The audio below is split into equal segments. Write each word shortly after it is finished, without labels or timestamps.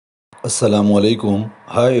Assalamu alaikum.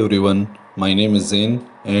 Hi everyone. My name is Zain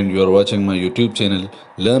and you are watching my YouTube channel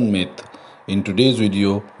Learn Math. In today's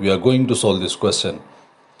video, we are going to solve this question.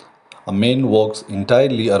 A man walks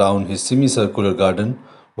entirely around his semicircular garden.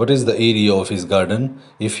 What is the area of his garden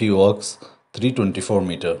if he walks 324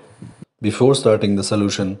 meter? Before starting the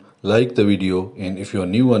solution, like the video and if you are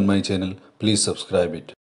new on my channel, please subscribe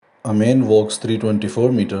it. A man walks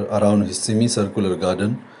 324 meter around his semicircular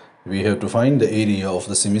garden. We have to find the area of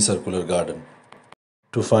the semicircular garden.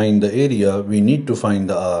 To find the area, we need to find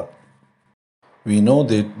the R. We know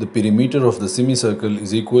that the perimeter of the semicircle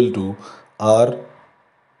is equal to R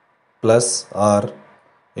plus R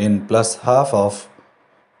and plus half of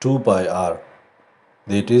 2 pi R.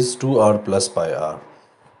 That is 2R plus pi R.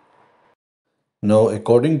 Now,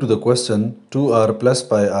 according to the question, 2R plus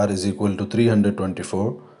pi R is equal to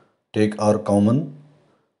 324. Take R common,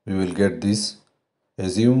 we will get this.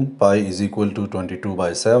 Assume pi is equal to 22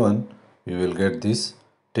 by 7, we will get this.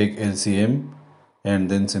 Take LCM and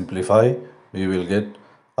then simplify, we will get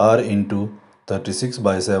R into 36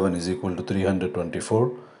 by 7 is equal to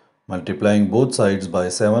 324. Multiplying both sides by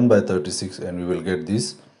 7 by 36 and we will get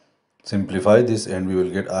this. Simplify this and we will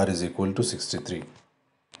get R is equal to 63.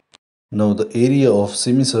 Now the area of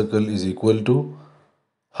semicircle is equal to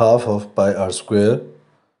half of pi r square.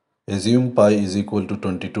 Assume pi is equal to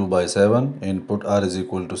 22 by 7 and put r is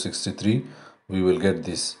equal to 63. We will get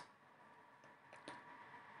this.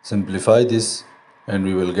 Simplify this and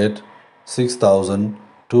we will get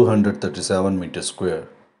 6237 meters square.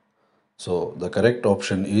 So the correct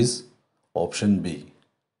option is option B.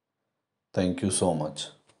 Thank you so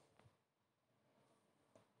much.